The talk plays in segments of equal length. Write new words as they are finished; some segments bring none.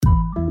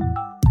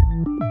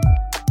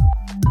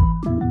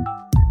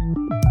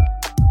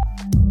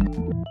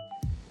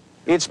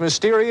It's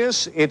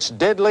mysterious, it's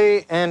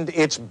deadly, and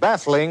it's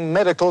baffling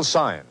medical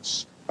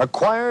science.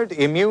 Acquired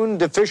immune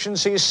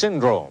deficiency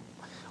syndrome.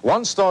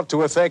 Once thought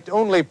to affect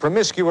only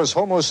promiscuous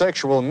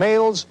homosexual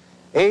males,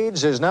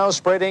 AIDS is now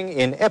spreading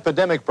in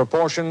epidemic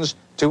proportions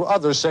to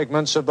other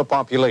segments of the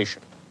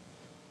population.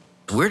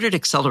 Where did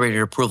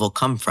accelerated approval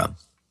come from?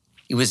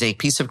 It was a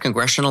piece of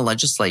congressional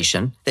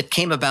legislation that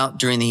came about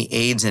during the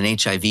AIDS and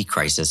HIV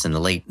crisis in the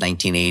late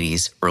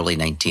 1980s, early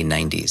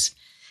 1990s.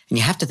 And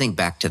you have to think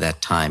back to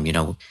that time.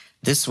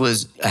 This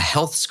was a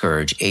health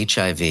scourge,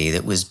 HIV,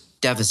 that was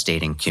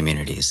devastating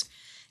communities,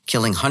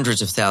 killing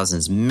hundreds of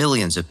thousands,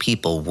 millions of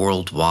people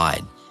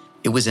worldwide.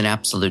 It was an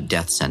absolute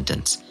death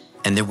sentence.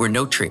 And there were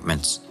no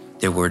treatments.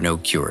 There were no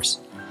cures.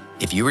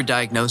 If you were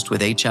diagnosed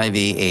with HIV,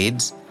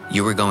 AIDS,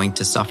 you were going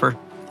to suffer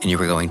and you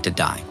were going to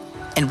die.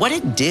 And what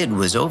it did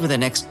was, over the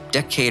next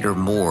decade or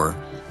more,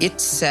 it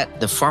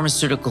set the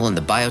pharmaceutical and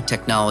the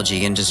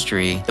biotechnology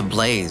industry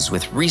ablaze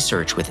with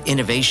research, with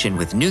innovation,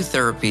 with new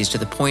therapies, to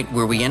the point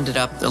where we ended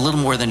up a little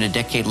more than a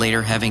decade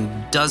later having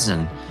a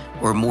dozen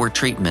or more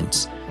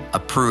treatments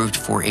approved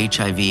for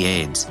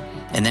HIV/AIDS,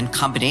 and then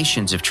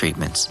combinations of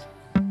treatments.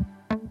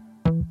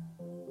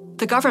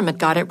 The government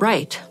got it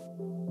right.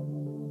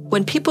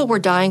 When people were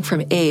dying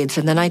from AIDS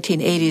in the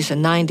 1980s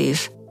and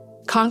 90s,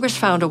 Congress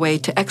found a way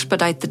to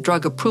expedite the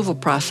drug approval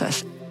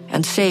process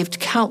and saved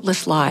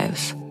countless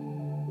lives.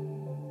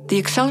 The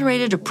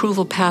accelerated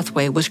approval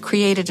pathway was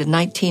created in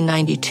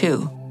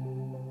 1992.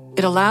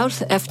 It allows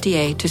the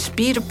FDA to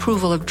speed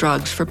approval of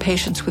drugs for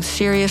patients with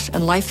serious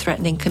and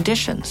life-threatening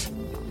conditions.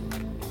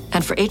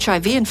 And for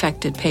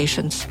HIV-infected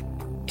patients,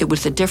 it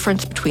was the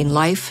difference between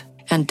life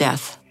and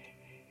death.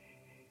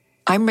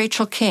 I'm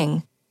Rachel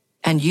King,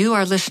 and you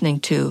are listening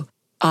to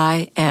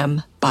I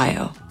Am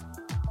Bio.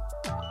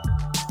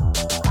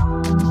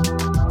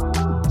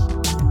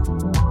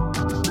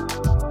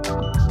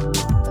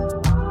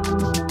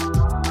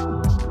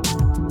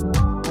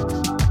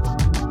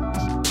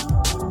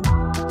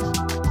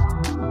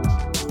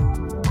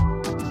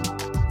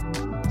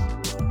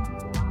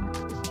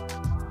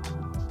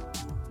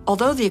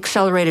 Although the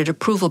accelerated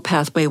approval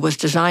pathway was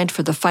designed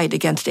for the fight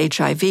against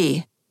HIV,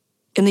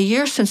 in the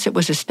years since it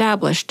was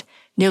established,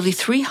 nearly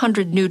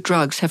 300 new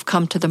drugs have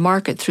come to the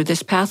market through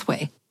this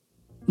pathway.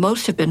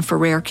 Most have been for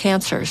rare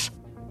cancers.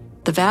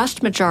 The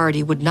vast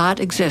majority would not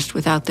exist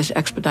without this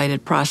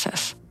expedited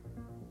process.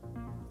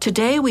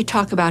 Today, we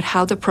talk about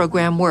how the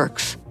program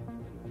works,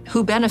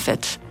 who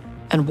benefits,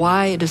 and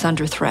why it is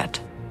under threat.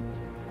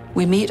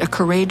 We meet a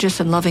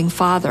courageous and loving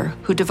father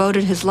who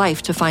devoted his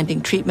life to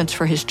finding treatments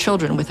for his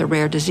children with a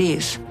rare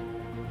disease.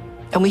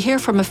 And we hear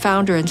from a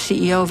founder and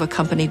CEO of a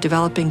company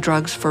developing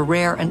drugs for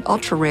rare and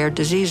ultra-rare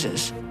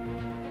diseases.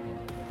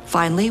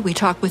 Finally, we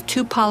talk with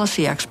two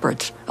policy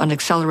experts on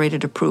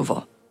accelerated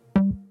approval.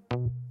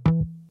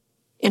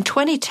 In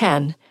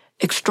 2010,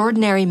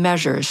 Extraordinary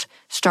Measures,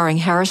 starring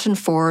Harrison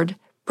Ford,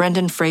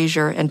 Brendan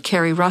Fraser, and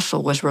Kerry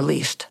Russell, was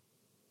released.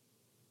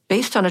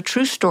 Based on a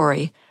true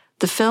story,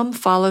 the film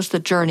follows the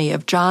journey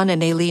of John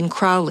and Aileen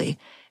Crowley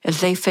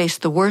as they face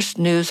the worst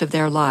news of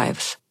their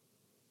lives.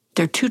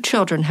 Their two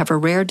children have a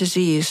rare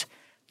disease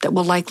that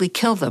will likely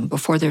kill them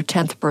before their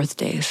 10th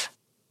birthdays.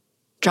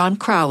 John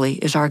Crowley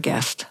is our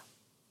guest.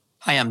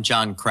 Hi, I'm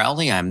John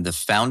Crowley. I'm the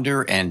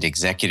founder and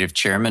executive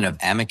chairman of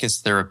Amicus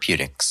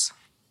Therapeutics.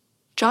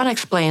 John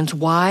explains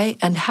why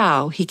and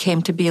how he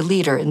came to be a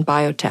leader in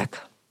biotech.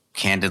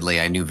 Candidly,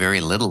 I knew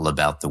very little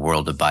about the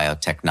world of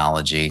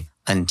biotechnology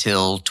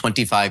until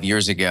 25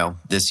 years ago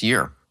this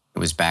year. It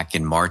was back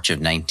in March of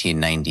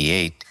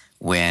 1998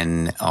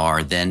 when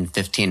our then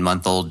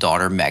 15-month-old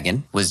daughter,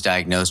 Megan, was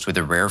diagnosed with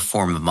a rare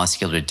form of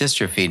muscular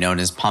dystrophy known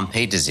as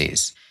Pompe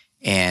disease.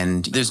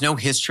 And there's no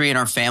history in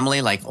our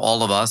family. Like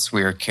all of us,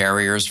 we are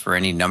carriers for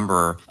any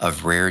number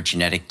of rare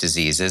genetic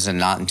diseases, and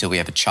not until we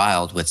have a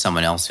child with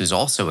someone else who's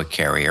also a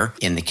carrier,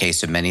 in the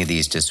case of many of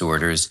these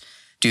disorders,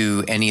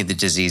 do any of the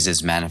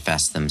diseases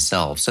manifest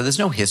themselves. So there's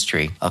no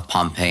history of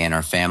Pompe in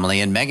our family,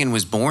 and Megan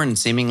was born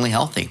seemingly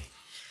healthy.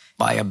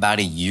 By about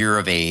a year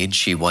of age,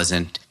 she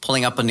wasn't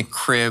pulling up in the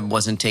crib,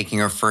 wasn't taking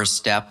her first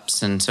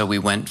steps, and so we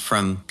went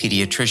from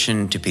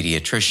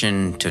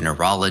pediatrician to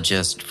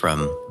neurologist,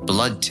 from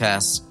blood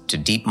test to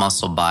deep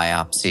muscle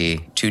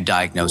biopsy to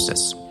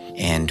diagnosis.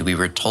 And we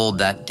were told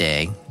that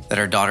day that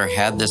our daughter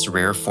had this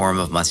rare form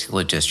of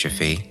muscular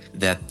dystrophy,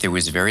 that there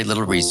was very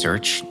little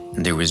research,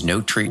 there was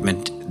no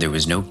treatment, there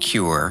was no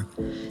cure,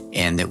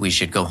 and that we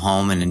should go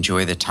home and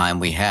enjoy the time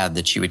we had,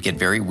 that she would get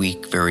very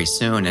weak very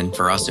soon. And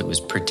for us, it was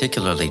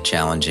particularly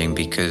challenging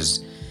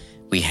because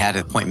we had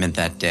an appointment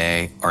that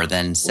day, our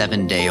then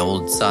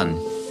 7-day-old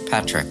son,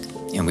 Patrick,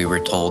 and we were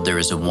told there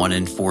was a 1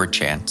 in 4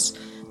 chance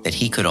that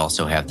he could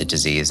also have the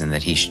disease and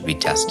that he should be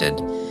tested.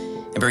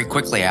 And very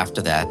quickly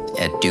after that,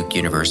 at Duke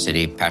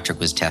University, Patrick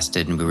was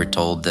tested, and we were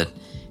told that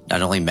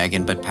not only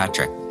Megan, but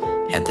Patrick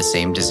had the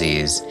same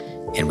disease,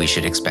 and we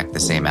should expect the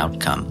same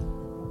outcome.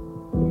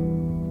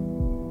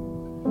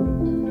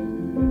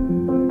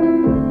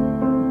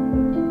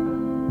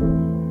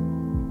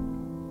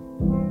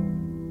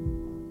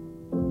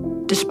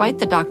 Despite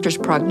the doctor's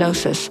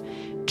prognosis,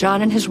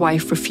 John and his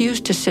wife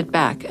refused to sit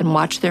back and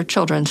watch their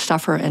children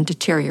suffer and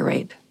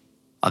deteriorate.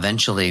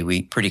 Eventually,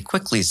 we pretty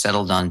quickly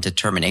settled on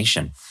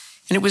determination.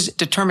 And it was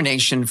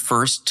determination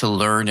first to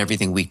learn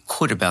everything we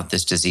could about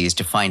this disease,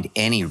 to find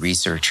any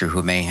researcher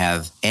who may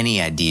have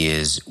any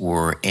ideas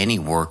or any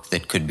work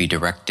that could be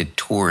directed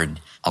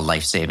toward a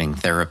life-saving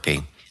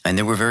therapy. And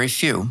there were very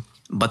few,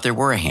 but there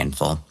were a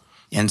handful.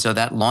 And so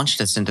that launched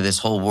us into this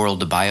whole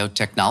world of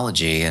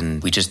biotechnology,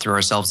 and we just threw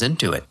ourselves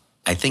into it.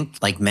 I think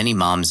like many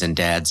moms and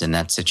dads in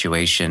that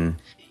situation,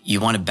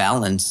 you want to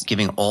balance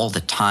giving all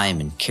the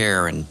time and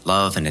care and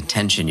love and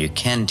attention you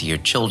can to your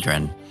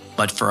children.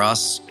 But for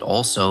us,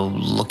 also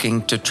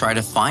looking to try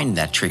to find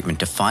that treatment,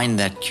 to find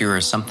that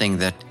cure, something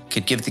that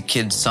could give the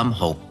kids some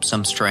hope,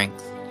 some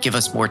strength, give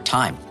us more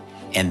time.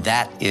 And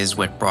that is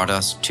what brought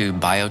us to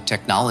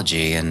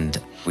biotechnology. And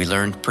we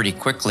learned pretty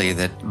quickly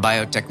that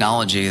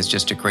biotechnology is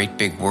just a great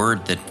big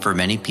word that for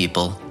many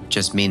people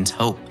just means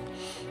hope.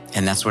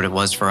 And that's what it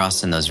was for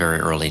us in those very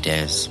early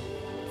days.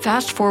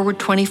 Fast forward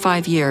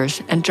 25 years,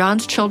 and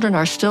John's children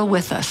are still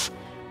with us,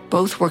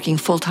 both working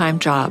full-time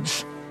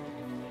jobs.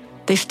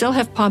 They still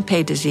have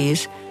Pompe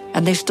disease,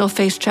 and they still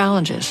face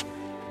challenges,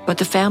 but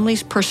the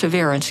family's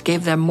perseverance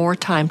gave them more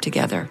time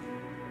together.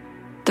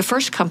 The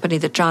first company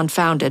that John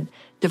founded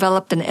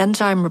developed an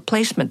enzyme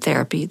replacement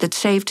therapy that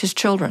saved his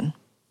children.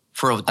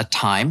 For a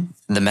time,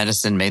 the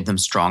medicine made them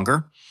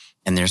stronger,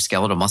 and their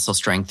skeletal muscle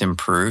strength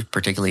improved,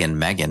 particularly in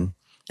Megan.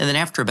 And then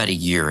after about a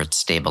year, it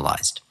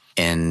stabilized.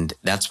 And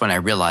that's when I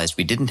realized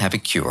we didn't have a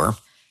cure.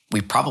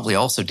 We probably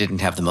also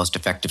didn't have the most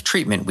effective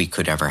treatment we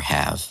could ever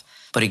have.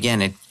 But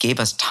again, it gave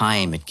us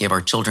time. It gave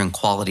our children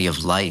quality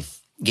of life,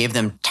 gave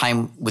them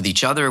time with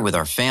each other, with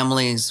our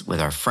families,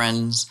 with our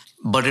friends.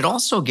 But it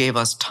also gave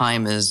us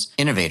time as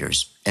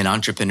innovators and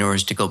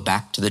entrepreneurs to go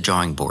back to the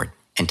drawing board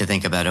and to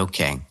think about,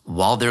 okay,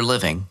 while they're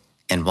living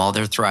and while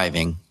they're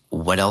thriving,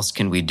 what else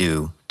can we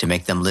do to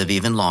make them live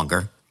even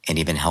longer and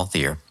even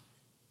healthier?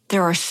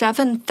 There are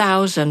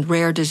 7,000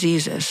 rare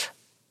diseases.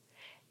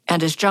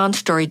 And as John's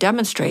story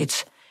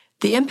demonstrates,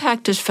 the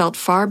impact is felt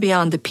far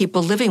beyond the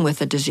people living with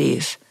the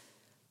disease.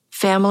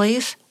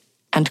 Families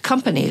and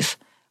companies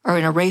are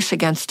in a race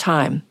against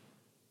time.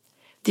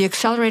 The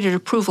accelerated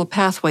approval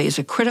pathway is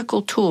a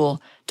critical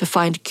tool to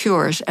find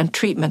cures and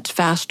treatments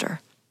faster.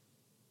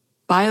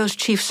 BIO's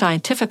Chief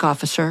Scientific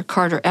Officer,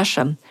 Carter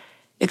Esham,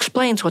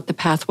 explains what the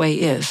pathway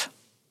is.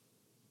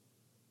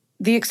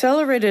 The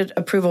accelerated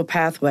approval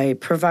pathway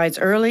provides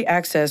early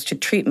access to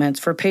treatments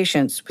for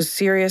patients with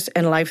serious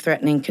and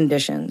life-threatening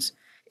conditions.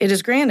 It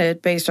is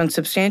granted based on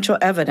substantial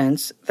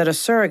evidence that a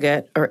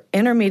surrogate or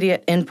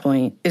intermediate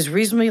endpoint is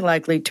reasonably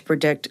likely to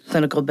predict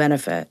clinical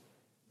benefit.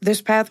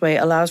 This pathway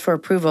allows for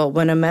approval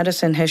when a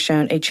medicine has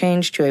shown a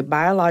change to a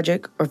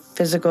biologic or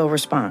physical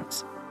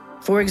response.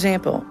 For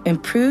example,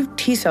 improved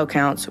T-cell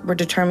counts were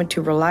determined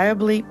to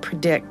reliably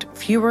predict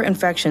fewer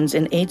infections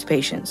in AIDS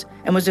patients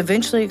and was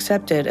eventually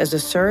accepted as a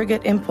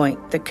surrogate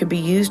endpoint that could be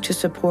used to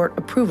support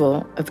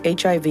approval of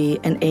HIV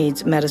and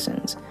AIDS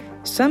medicines.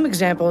 Some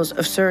examples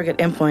of surrogate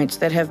endpoints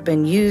that have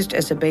been used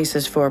as a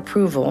basis for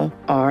approval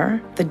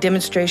are the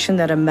demonstration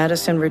that a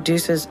medicine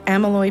reduces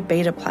amyloid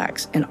beta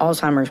plaques in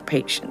Alzheimer's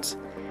patients,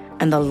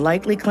 and the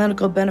likely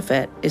clinical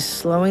benefit is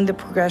slowing the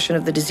progression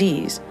of the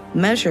disease,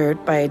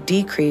 measured by a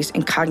decrease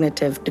in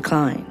cognitive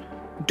decline.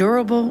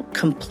 Durable,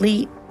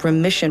 complete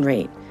remission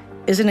rate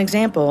is an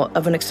example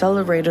of an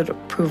accelerated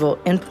approval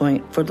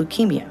endpoint for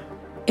leukemia.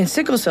 In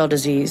sickle cell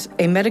disease,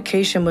 a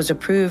medication was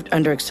approved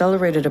under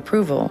accelerated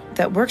approval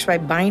that works by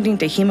binding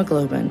to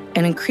hemoglobin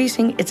and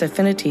increasing its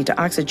affinity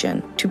to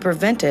oxygen to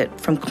prevent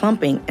it from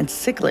clumping and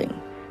sickling.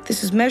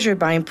 This is measured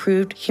by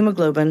improved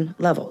hemoglobin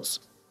levels.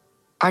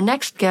 Our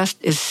next guest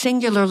is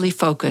singularly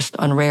focused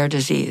on rare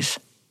disease.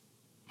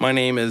 My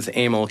name is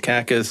Emil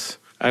Kakis.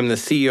 I'm the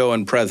CEO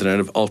and president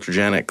of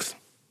Ultragenyx.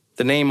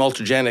 The name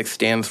Ultragenyx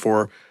stands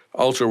for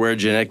ultra-rare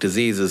genetic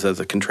diseases as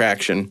a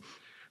contraction.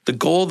 The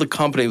goal of the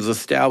company was to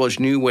establish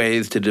new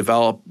ways to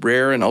develop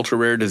rare and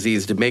ultra-rare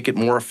disease to make it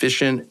more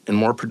efficient and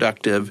more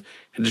productive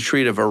and to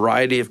treat a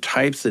variety of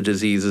types of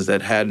diseases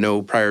that had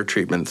no prior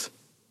treatments.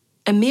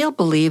 Emil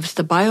believes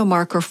the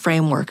biomarker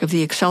framework of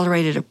the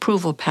accelerated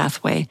approval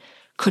pathway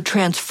could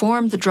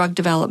transform the drug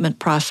development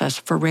process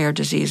for rare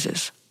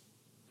diseases.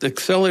 The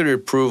accelerated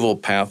approval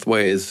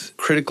pathway is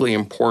critically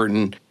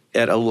important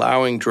at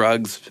allowing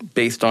drugs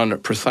based on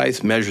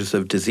precise measures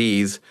of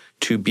disease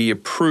to be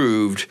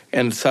approved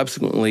and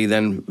subsequently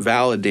then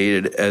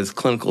validated as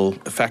clinical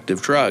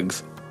effective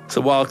drugs. So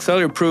while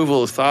accelerated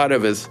approval is thought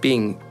of as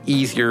being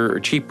easier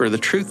or cheaper, the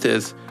truth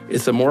is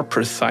it's a more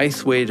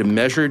precise way to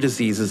measure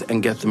diseases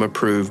and get them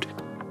approved.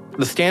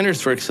 The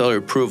standards for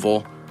accelerated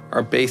approval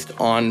are based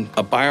on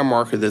a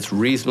biomarker that's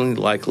reasonably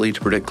likely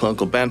to predict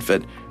clinical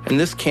benefit, and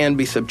this can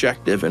be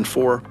subjective. And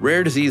for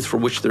rare disease for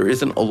which there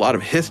isn't a lot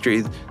of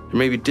history, there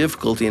may be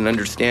difficulty in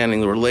understanding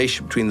the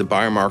relation between the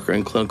biomarker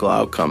and clinical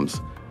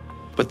outcomes.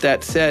 But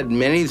that said,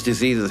 many of these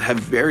diseases have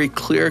very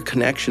clear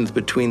connections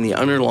between the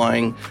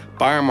underlying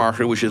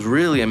biomarker, which is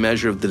really a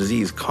measure of the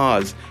disease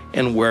cause,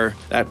 and where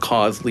that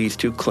cause leads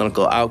to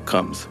clinical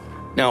outcomes.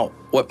 Now,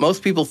 what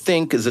most people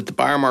think is that the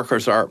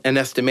biomarkers are an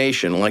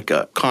estimation, like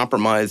a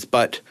compromise,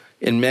 but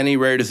in many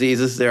rare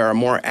diseases, they are a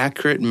more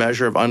accurate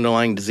measure of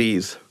underlying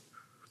disease.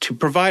 To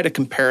provide a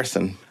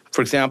comparison,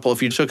 for example,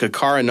 if you took a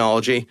car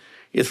analogy,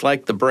 it's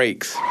like the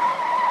brakes.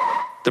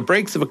 The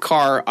brakes of a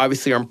car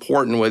obviously are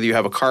important whether you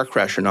have a car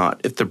crash or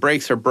not. If the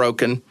brakes are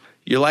broken,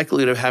 your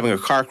likelihood of having a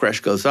car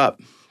crash goes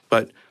up.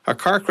 But a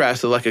car crash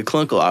is like a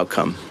clinical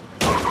outcome.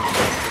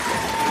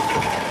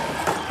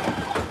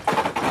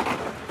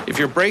 If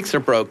your brakes are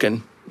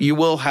broken, you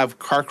will have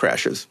car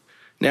crashes.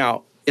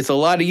 Now, it's a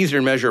lot easier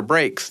to measure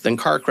brakes than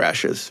car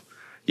crashes.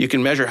 You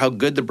can measure how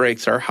good the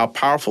brakes are, how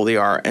powerful they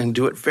are, and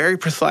do it very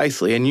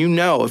precisely. And you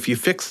know if you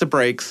fix the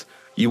brakes,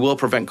 you will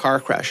prevent car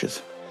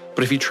crashes.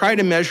 But if you try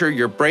to measure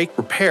your brake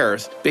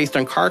repairs based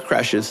on car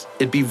crashes,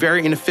 it'd be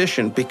very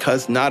inefficient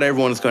because not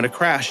everyone is going to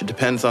crash. It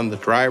depends on the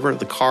driver,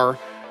 the car,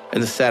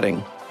 and the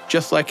setting.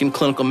 Just like in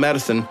clinical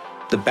medicine,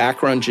 the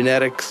background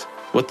genetics,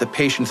 what the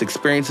patient's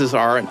experiences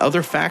are, and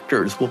other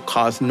factors will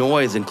cause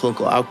noise in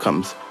clinical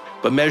outcomes.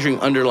 But measuring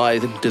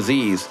underlying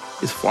disease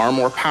is far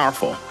more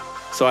powerful.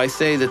 So I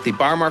say that the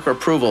biomarker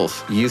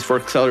approvals used for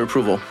accelerated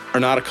approval are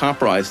not a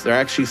compromise. They're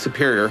actually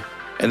superior.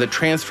 And the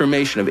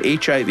transformation of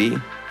HIV,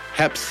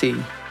 Hep C,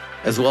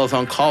 as well as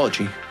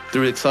oncology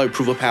through the accelerated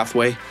approval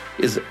pathway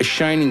is a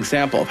shining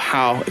example of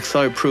how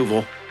accelerated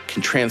approval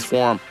can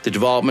transform the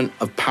development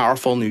of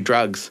powerful new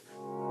drugs.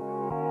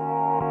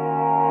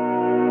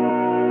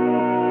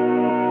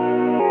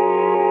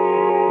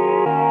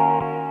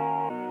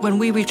 When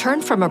we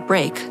return from a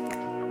break,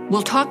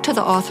 we'll talk to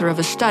the author of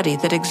a study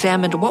that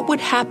examined what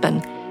would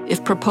happen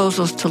if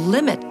proposals to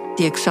limit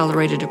the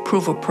accelerated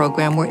approval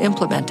program were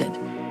implemented,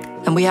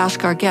 and we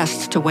ask our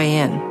guests to weigh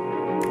in.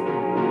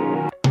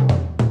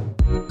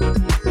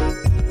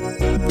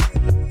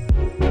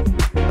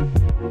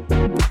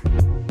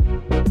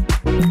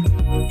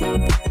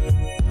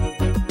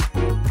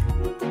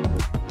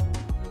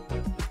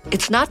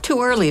 It's not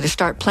too early to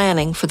start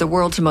planning for the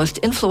world's most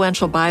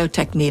influential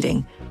biotech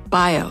meeting,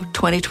 BIO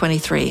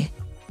 2023.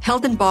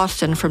 Held in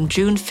Boston from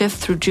June 5th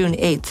through June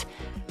 8th,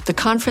 the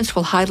conference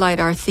will highlight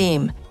our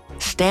theme,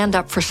 Stand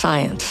Up for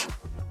Science.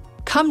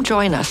 Come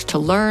join us to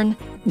learn,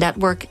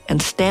 network,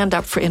 and stand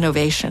up for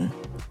innovation.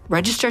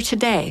 Register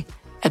today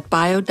at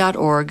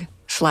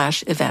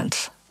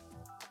bio.org/events.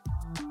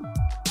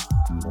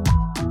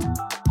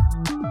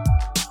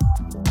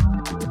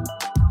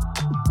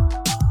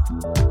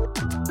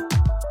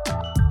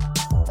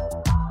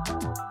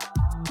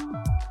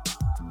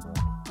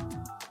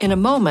 In a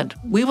moment,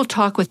 we will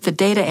talk with the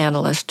data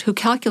analyst who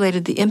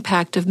calculated the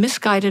impact of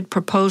misguided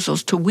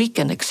proposals to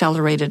weaken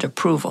accelerated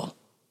approval.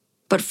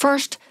 But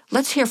first,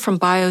 let's hear from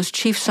BIO's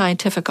Chief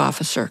Scientific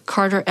Officer,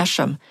 Carter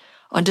Esham,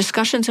 on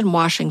discussions in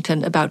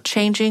Washington about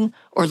changing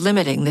or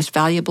limiting this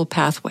valuable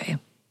pathway.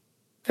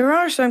 There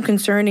are some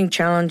concerning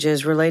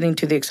challenges relating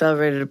to the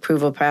accelerated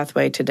approval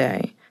pathway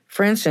today.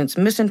 For instance,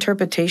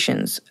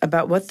 misinterpretations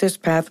about what this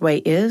pathway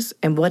is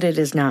and what it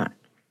is not.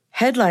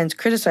 Headlines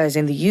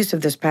criticizing the use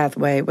of this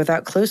pathway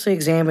without closely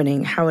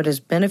examining how it has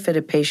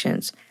benefited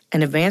patients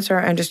and advanced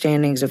our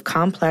understandings of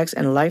complex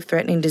and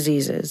life-threatening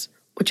diseases,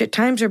 which at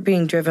times are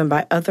being driven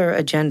by other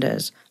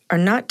agendas, are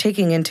not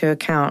taking into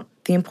account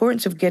the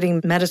importance of getting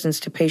medicines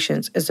to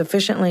patients as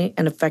efficiently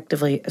and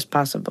effectively as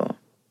possible.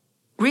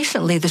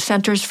 Recently, the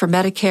Centers for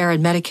Medicare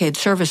and Medicaid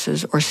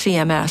Services, or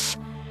CMS,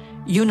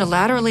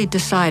 unilaterally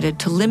decided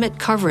to limit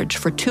coverage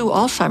for 2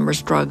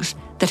 Alzheimer's drugs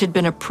that had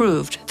been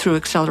approved through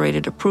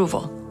accelerated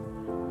approval.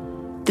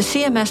 The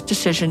CMS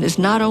decision is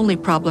not only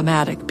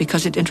problematic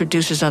because it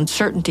introduces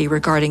uncertainty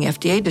regarding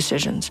FDA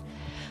decisions,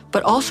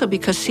 but also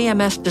because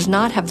CMS does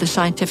not have the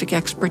scientific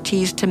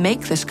expertise to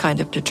make this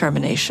kind of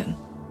determination.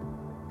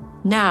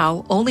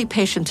 Now, only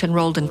patients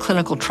enrolled in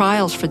clinical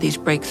trials for these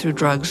breakthrough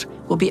drugs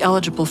will be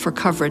eligible for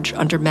coverage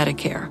under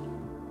Medicare.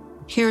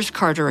 Here's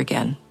Carter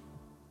again.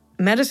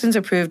 Medicines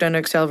approved under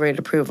accelerated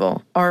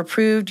approval are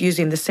approved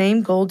using the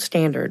same gold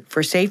standard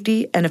for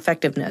safety and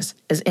effectiveness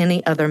as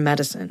any other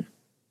medicine.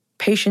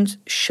 Patients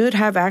should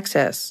have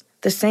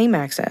the same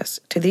access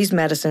to these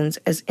medicines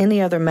as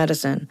any other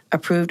medicine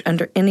approved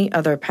under any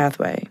other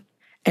pathway.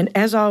 And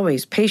as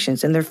always,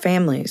 patients and their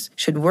families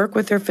should work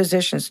with their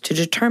physicians to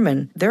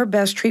determine their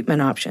best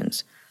treatment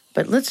options.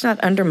 But let's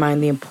not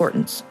undermine the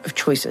importance of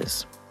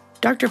choices.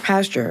 Dr.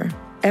 Pasteur,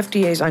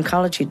 FDA's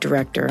oncology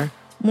director,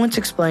 once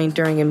explained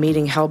during a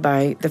meeting held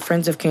by the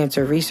Friends of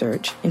Cancer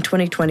Research in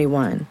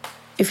 2021,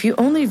 if you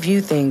only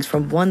view things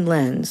from one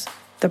lens,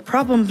 the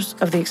problems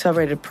of the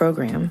accelerated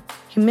program,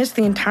 you miss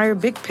the entire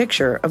big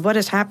picture of what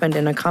has happened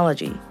in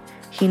oncology.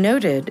 He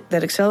noted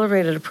that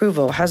accelerated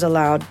approval has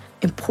allowed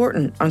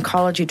important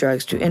oncology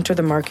drugs to enter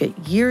the market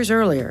years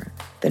earlier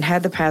than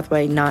had the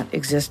pathway not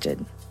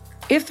existed.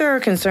 If there are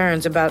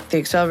concerns about the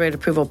accelerated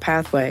approval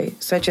pathway,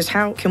 such as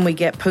how can we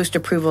get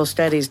post-approval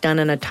studies done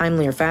in a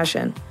timelier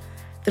fashion,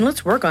 then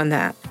let's work on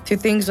that through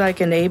things like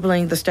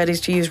enabling the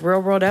studies to use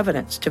real-world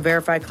evidence to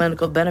verify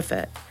clinical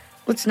benefit.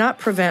 Let's not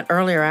prevent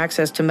earlier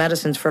access to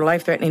medicines for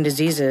life-threatening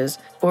diseases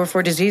or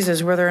for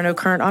diseases where there are no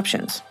current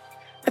options.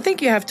 I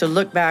think you have to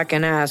look back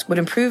and ask, would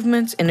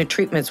improvements in the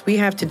treatments we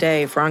have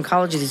today for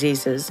oncology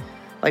diseases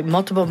like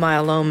multiple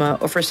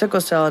myeloma or for sickle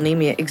cell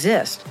anemia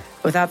exist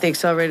without the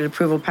accelerated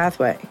approval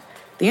pathway?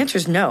 The answer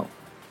is no.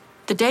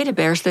 The data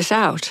bears this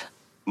out.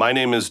 My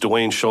name is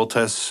Dwayne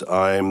Schultes.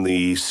 I'm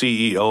the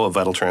CEO of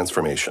Vital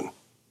Transformation.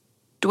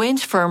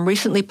 Dwayne's firm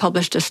recently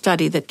published a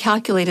study that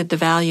calculated the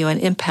value and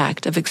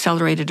impact of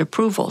accelerated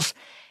approvals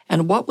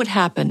and what would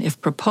happen if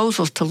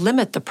proposals to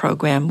limit the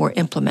program were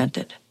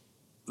implemented.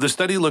 The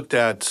study looked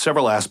at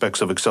several aspects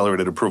of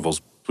accelerated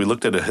approvals. We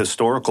looked at a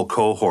historical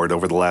cohort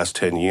over the last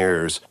 10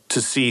 years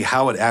to see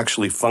how it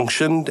actually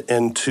functioned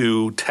and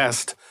to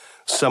test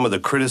some of the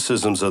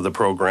criticisms of the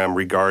program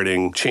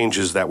regarding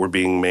changes that were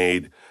being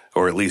made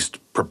or at least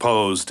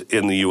proposed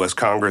in the U.S.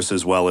 Congress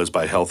as well as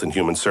by Health and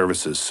Human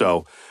Services.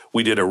 So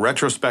we did a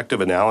retrospective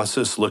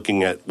analysis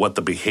looking at what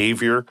the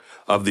behavior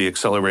of the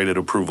accelerated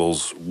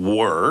approvals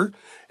were,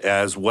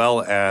 as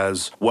well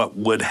as what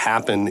would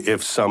happen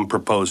if some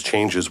proposed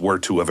changes were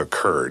to have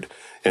occurred.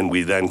 And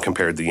we then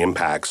compared the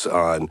impacts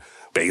on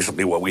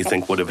basically what we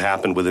think would have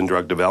happened within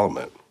drug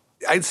development.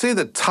 I'd say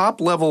the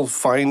top-level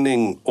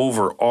finding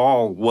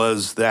overall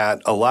was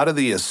that a lot of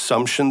the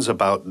assumptions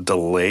about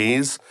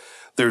delays,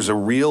 there's a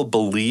real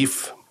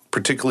belief,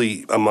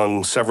 particularly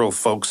among several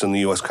folks in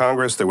the U.S.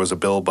 Congress. There was a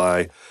bill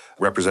by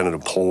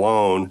Representative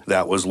Pallone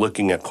that was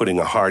looking at putting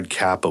a hard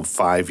cap of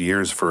 5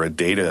 years for a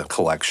data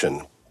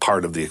collection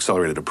part of the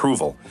accelerated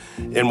approval.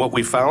 And what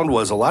we found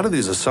was a lot of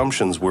these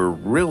assumptions were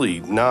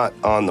really not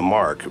on the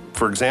mark.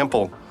 For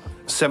example,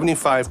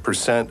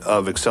 75%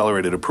 of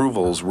accelerated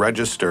approvals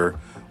register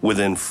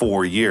within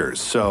 4 years.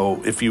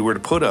 So if you were to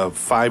put a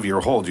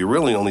 5-year hold, you're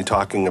really only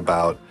talking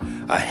about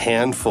a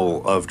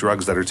handful of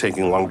drugs that are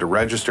taking long to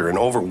register. And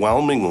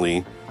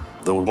overwhelmingly,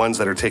 the ones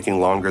that are taking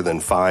longer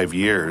than 5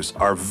 years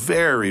are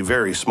very,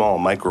 very small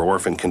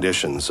micro-orphan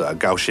conditions.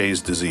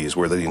 Gaucher's disease,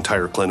 where the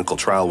entire clinical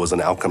trial was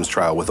an outcomes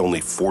trial with only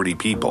 40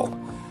 people.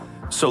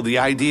 So the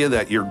idea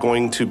that you're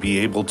going to be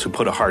able to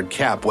put a hard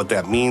cap, what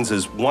that means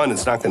is, one,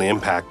 it's not going to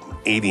impact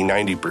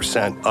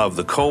 80-90% of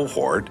the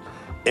cohort.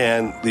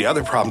 And the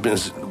other problem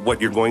is what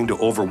you're going to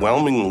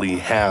overwhelmingly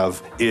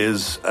have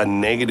is a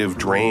negative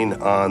drain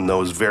on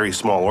those very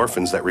small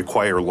orphans that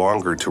require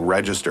longer to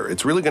register.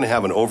 It's really going to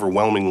have an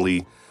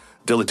overwhelmingly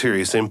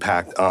deleterious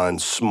impact on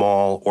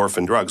small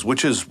orphan drugs,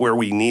 which is where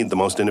we need the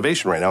most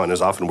innovation right now and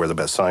is often where the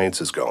best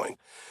science is going.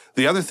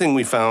 The other thing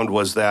we found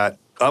was that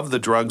of the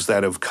drugs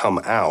that have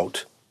come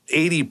out,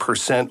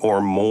 80%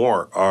 or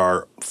more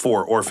are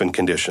for orphan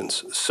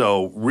conditions.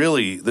 So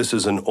really, this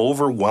is an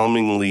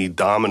overwhelmingly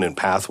dominant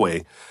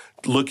pathway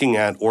looking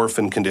at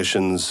orphan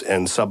conditions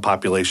and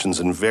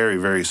subpopulations in very,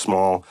 very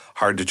small,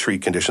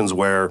 hard-to-treat conditions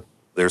where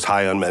there's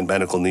high unmet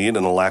medical need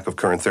and a lack of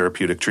current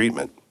therapeutic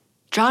treatment.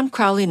 John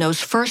Crowley knows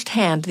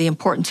firsthand the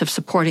importance of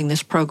supporting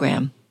this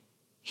program.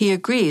 He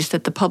agrees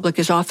that the public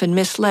is often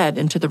misled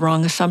into the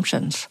wrong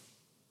assumptions.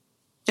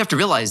 You have to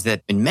realize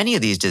that in many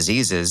of these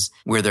diseases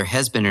where there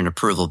has been an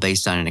approval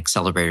based on an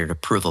accelerated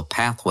approval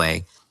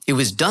pathway, it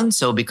was done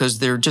so because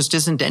there just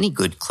isn't any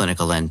good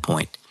clinical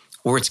endpoint,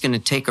 or it's going to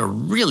take a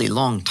really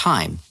long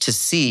time to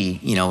see,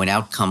 an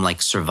outcome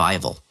like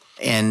survival.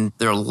 And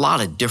there are a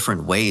lot of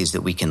different ways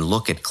that we can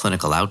look at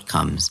clinical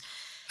outcomes.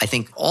 I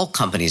think all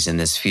companies in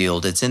this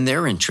field, it's in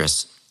their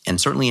interests,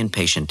 and certainly in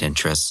patient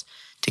interests,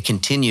 to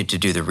continue to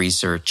do the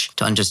research,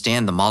 to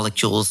understand the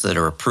molecules that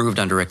are approved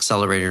under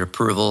accelerated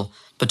approval,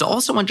 but to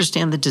also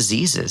understand the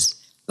diseases,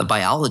 the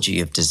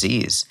biology of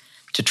disease,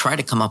 to try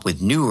to come up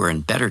with newer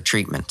and better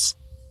treatments.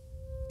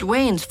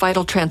 Dwayne's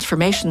Vital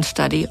Transformation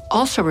study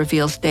also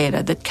reveals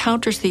data that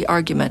counters the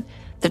argument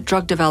that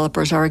drug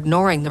developers are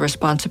ignoring the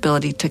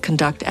responsibility to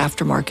conduct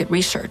aftermarket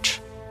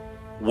research.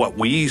 What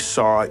we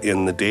saw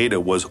in the data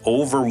was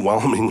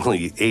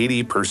overwhelmingly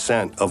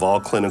 80% of all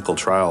clinical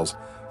trials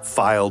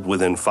filed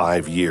within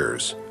 5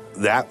 years.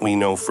 That we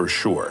know for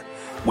sure.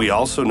 We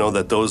also know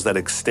that those that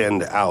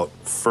extend out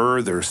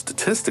further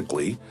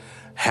statistically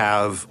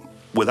have,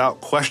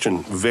 without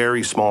question,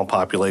 very small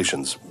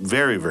populations,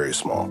 very, very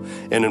small.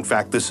 And in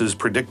fact, this is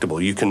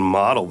predictable. You can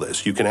model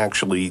this. You can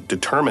actually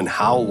determine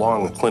how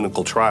long a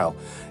clinical trial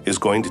is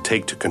going to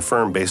take to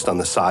confirm based on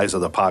the size of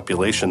the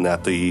population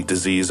that the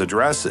disease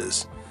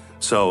addresses.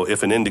 So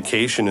if an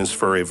indication is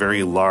for a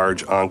very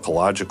large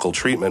oncological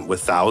treatment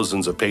with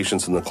thousands of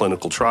patients in the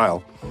clinical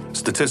trial,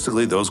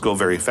 statistically, those go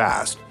very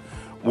fast.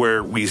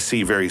 Where we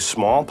see very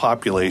small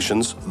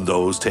populations,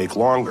 those take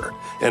longer.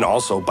 And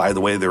also, by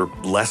the way, they're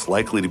less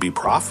likely to be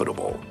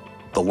profitable.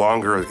 The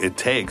longer it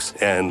takes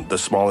and the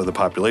smaller the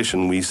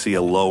population, we see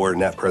a lower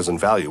net present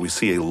value. We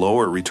see a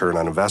lower return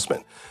on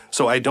investment.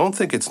 So I don't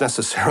think it's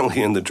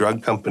necessarily in the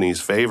drug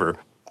company's favor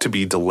to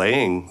be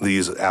delaying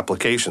these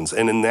applications.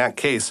 And in that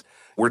case,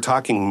 we're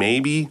talking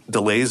maybe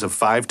delays of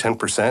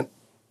 5-10%.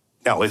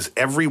 Now, is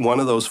every one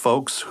of those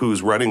folks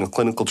who's running a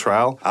clinical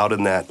trial out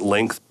in that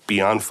length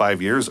beyond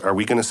 5 years, are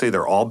we going to say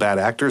they're all bad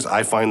actors?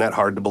 I find that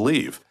hard to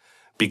believe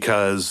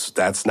because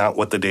that's not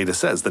what the data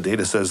says. The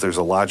data says there's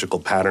a logical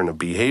pattern of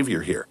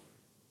behavior here.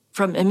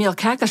 From Emil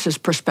Kakas's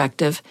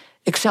perspective,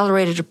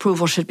 accelerated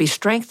approval should be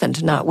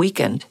strengthened, not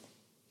weakened.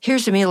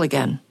 Here's Emil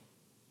again.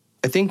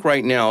 I think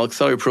right now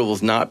accelerated approval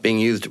is not being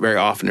used very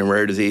often in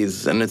rare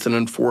diseases, and it's an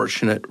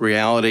unfortunate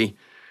reality.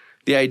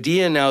 The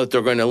idea now that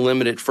they're going to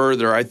limit it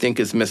further, I think,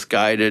 is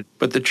misguided.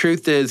 But the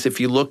truth is, if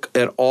you look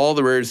at all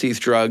the rare disease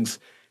drugs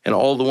and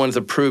all the ones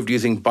approved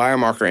using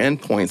biomarker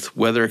endpoints,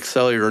 whether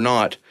accelerated or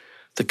not,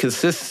 the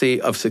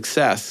consistency of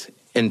success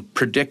in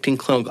predicting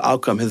clinical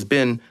outcome has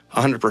been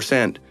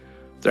 100%.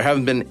 There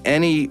haven't been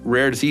any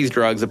rare disease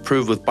drugs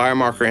approved with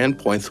biomarker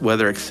endpoints,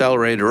 whether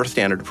accelerated or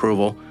standard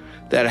approval,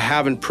 that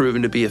haven't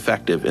proven to be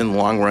effective in the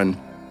long run.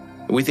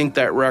 We think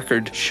that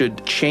record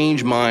should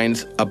change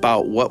minds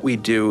about what we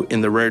do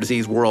in the rare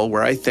disease world,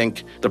 where I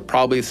think the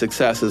probability of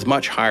success is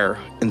much higher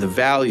and the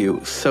value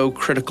so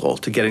critical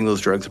to getting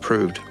those drugs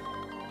approved.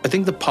 I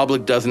think the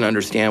public doesn't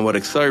understand what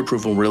accelerated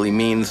approval really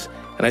means,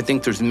 and I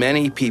think there's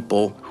many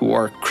people who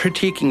are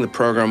critiquing the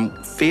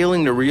program,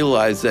 failing to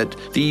realize that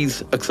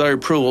these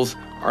accelerated approvals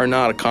are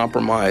not a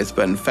compromise,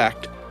 but in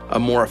fact, a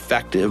more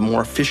effective,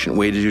 more efficient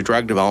way to do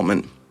drug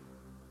development.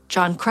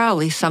 John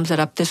Crowley sums it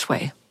up this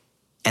way.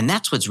 And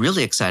that's what's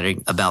really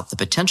exciting about the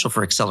potential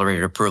for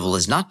accelerated approval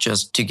is not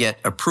just to get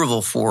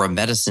approval for a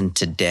medicine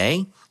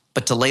today,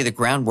 but to lay the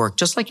groundwork,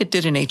 just like it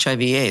did in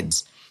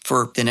HIV/AIDS,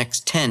 for the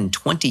next 10,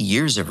 20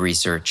 years of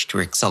research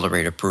to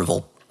accelerate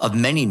approval of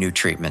many new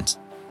treatments.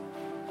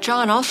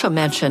 John also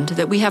mentioned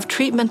that we have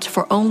treatments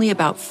for only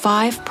about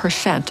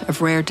 5%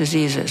 of rare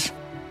diseases.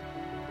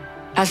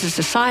 As a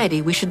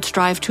society, we should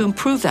strive to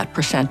improve that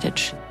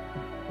percentage.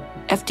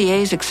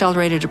 FDA's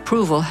accelerated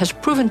approval has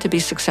proven to be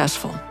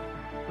successful.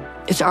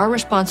 It's our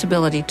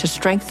responsibility to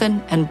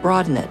strengthen and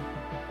broaden it,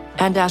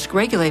 and ask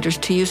regulators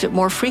to use it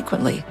more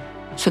frequently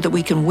so that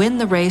we can win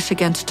the race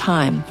against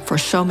time for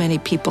so many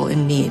people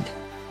in need.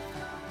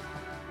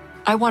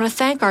 I want to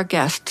thank our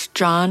guests,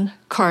 John,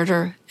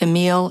 Carter,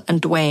 Emil,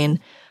 and Dwayne,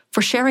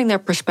 for sharing their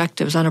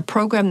perspectives on a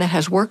program that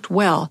has worked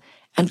well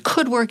and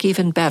could work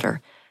even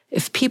better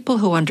if people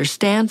who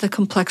understand the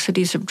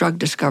complexities of drug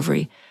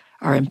discovery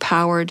are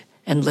empowered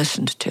and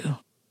listened to.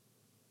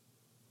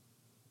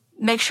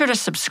 Make sure to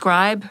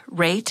subscribe,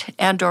 rate,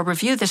 and/or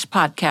review this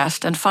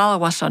podcast and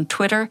follow us on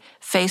Twitter,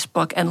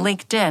 Facebook, and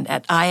LinkedIn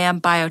at I Am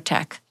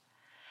Biotech.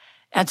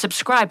 And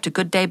subscribe to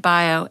Good Day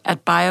Bio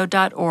at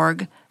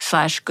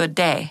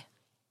bio.org/goodday.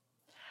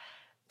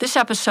 This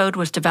episode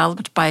was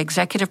developed by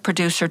executive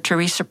producer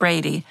Teresa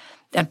Brady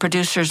and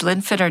producers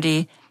Lynn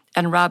Finnerty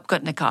and Rob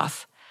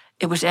Gutnikoff.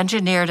 It was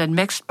engineered and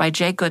mixed by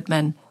Jay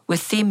Goodman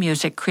with theme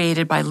music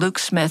created by Luke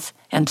Smith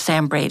and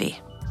Sam Brady.